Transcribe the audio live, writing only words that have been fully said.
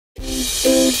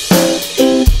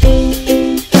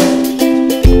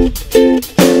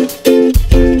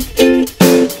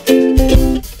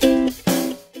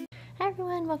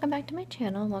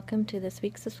channel. Welcome to this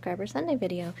week's Subscriber Sunday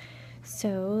video.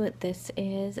 So this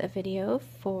is a video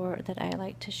that I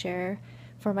like to share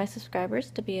for my subscribers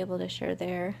to be able to share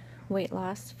their weight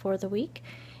loss for the week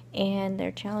and their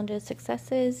challenges,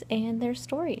 successes, and their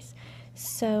stories.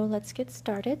 So let's get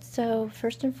started. So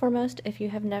first and foremost, if you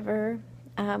have never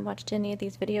watched any of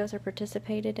these videos or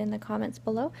participated in the comments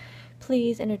below,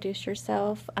 please introduce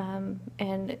yourself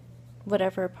and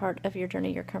whatever part of your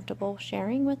journey you're comfortable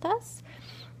sharing with us.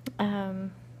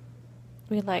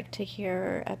 We'd like to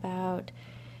hear about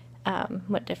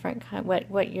what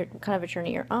your kind of a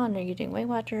journey you're on. Are you doing Weight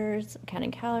Watchers,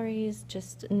 counting calories,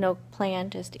 just no plan,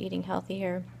 just eating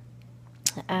healthier?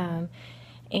 And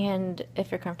if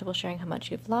you're comfortable sharing how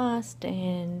much you've lost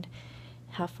and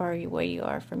how far away you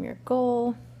are from your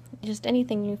goal, just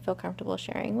anything you feel comfortable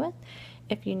sharing with.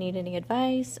 If you need any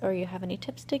advice or you have any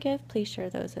tips to give, please share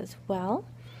those as well.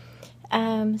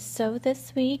 So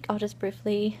this week, I'll just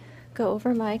briefly go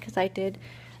over because I did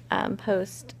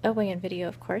post a weigh-in video,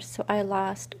 of course. So I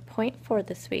lost 0.4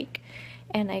 this week,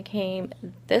 and I came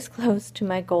this close to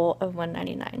my goal of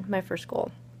 199, my first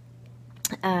goal.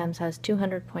 So I was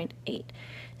 200.8.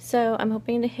 So I'm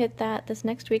hoping to hit that this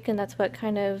next week, and that's what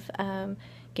kind of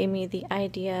gave me the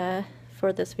idea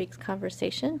for this week's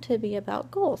conversation to be about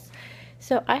goals.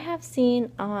 So I have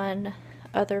seen on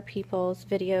other people's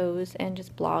videos and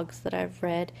just blogs that I've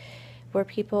read where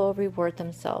people reward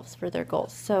themselves for their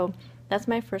goals. So that's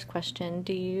my first question.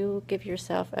 Do you give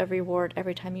yourself a reward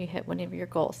every time you hit one of your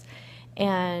goals?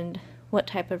 And what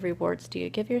type of rewards do you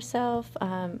give yourself?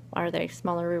 Are they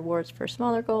smaller rewards for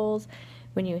smaller goals?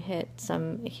 When you hit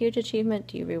some huge achievement,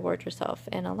 do you reward yourself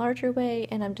in a larger way?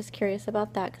 And I'm just curious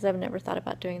about that because I've never thought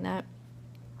about doing that.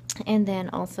 And then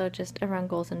also just around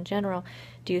goals in general,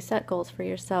 do you set goals for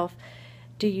yourself?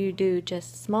 Do you do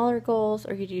just smaller goals,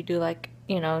 or do you do like,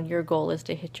 your goal is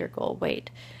to hit your goal weight?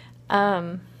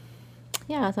 Yeah,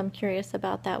 so I'm curious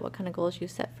about that, what kind of goals you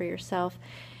set for yourself.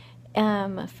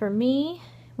 For me,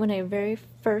 when I very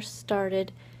first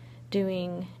started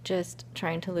doing just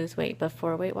trying to lose weight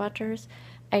before Weight Watchers,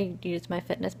 I used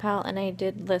MyFitnessPal and I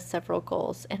did list several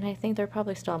goals, and I think they're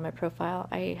probably still on my profile.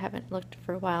 I haven't looked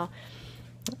for a while.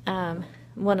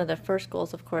 One of the first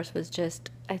goals, of course, was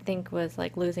was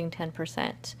like losing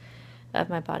 10% of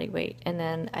my body weight. And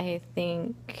then I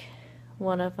think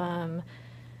one of them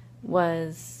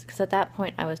was, because at that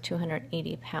point I was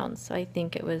 280 pounds. So I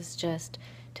think it was just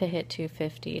to hit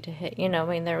 250, to hit,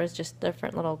 there was just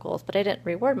different little goals, but I didn't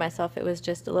reward myself. It was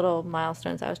just little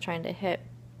milestones I was trying to hit.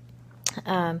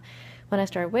 When I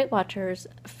started Weight Watchers,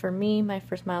 for me, my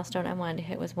first milestone I wanted to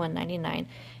hit was 199,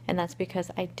 and that's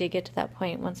because I did get to that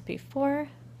point once before,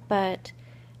 but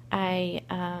I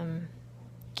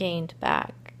gained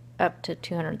back up to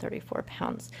 234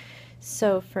 pounds.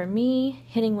 So for me,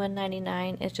 hitting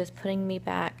 199 is just putting me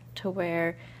back to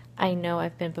where I know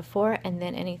I've been before, and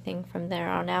then anything from there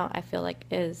on out I feel like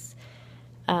is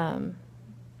a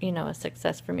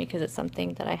success for me, because it's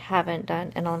something that I haven't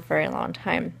done in a very long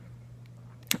time.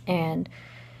 And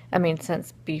I mean,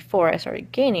 since before I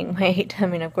started gaining weight,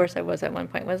 of course I was at one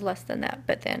point was less than that,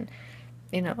 but then,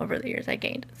 over the years I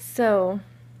gained. So,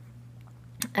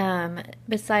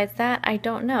 besides that, I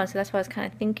don't know. So that's what I was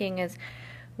kind of thinking is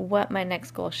what my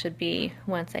next goal should be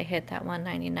once I hit that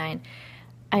 199.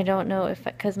 I don't know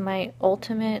because my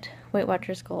ultimate Weight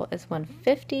Watchers goal is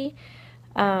 150.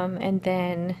 And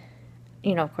then,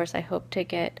 of course I hope to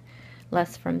get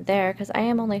less from there, because I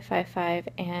am only 5'5",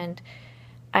 and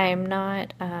I'm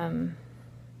not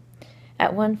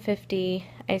at 150.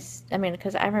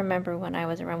 Because I remember when I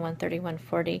was around 130,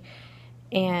 140,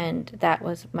 and that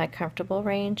was my comfortable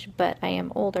range, but I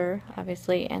am older,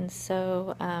 obviously, and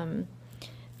so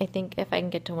I think if I can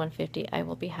get to 150, I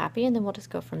will be happy, and then we'll just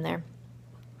go from there.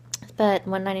 But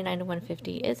 199 to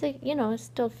 150 is it's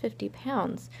still 50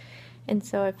 pounds. And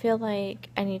so I feel like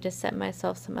I need to set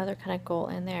myself some other kind of goal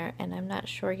in there, and I'm not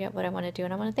sure yet what I want to do.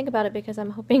 And I want to think about it because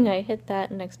I'm hoping I hit that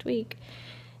next week,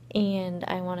 and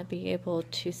I want to be able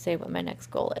to say what my next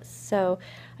goal is. So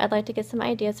I'd like to get some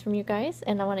ideas from you guys,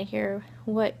 and I want to hear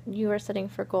what you are setting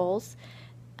for goals,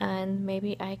 and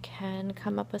maybe I can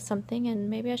come up with something,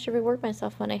 and maybe I should reward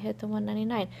myself when I hit the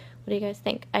 199. What do you guys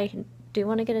think? I do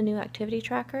want to get a new activity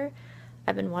tracker.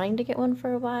 I've been wanting to get one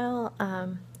for a while.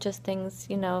 Just things,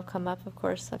 come up. Of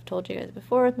course, I've told you guys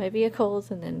before with my vehicles,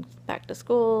 and then back to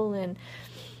school and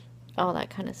all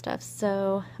that kind of stuff.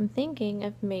 So I'm thinking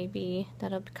of maybe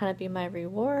that'll kind of be my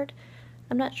reward.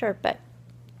 I'm not sure, but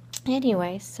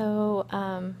anyway, so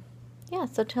yeah,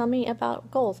 so tell me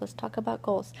about goals. Let's talk about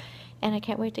goals. And I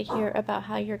can't wait to hear about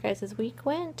how your guys' week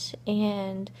went,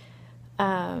 and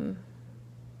yeah.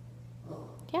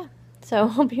 So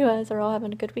hope you guys are all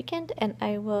having a good weekend, and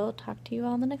I will talk to you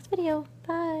all in the next video.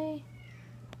 Bye!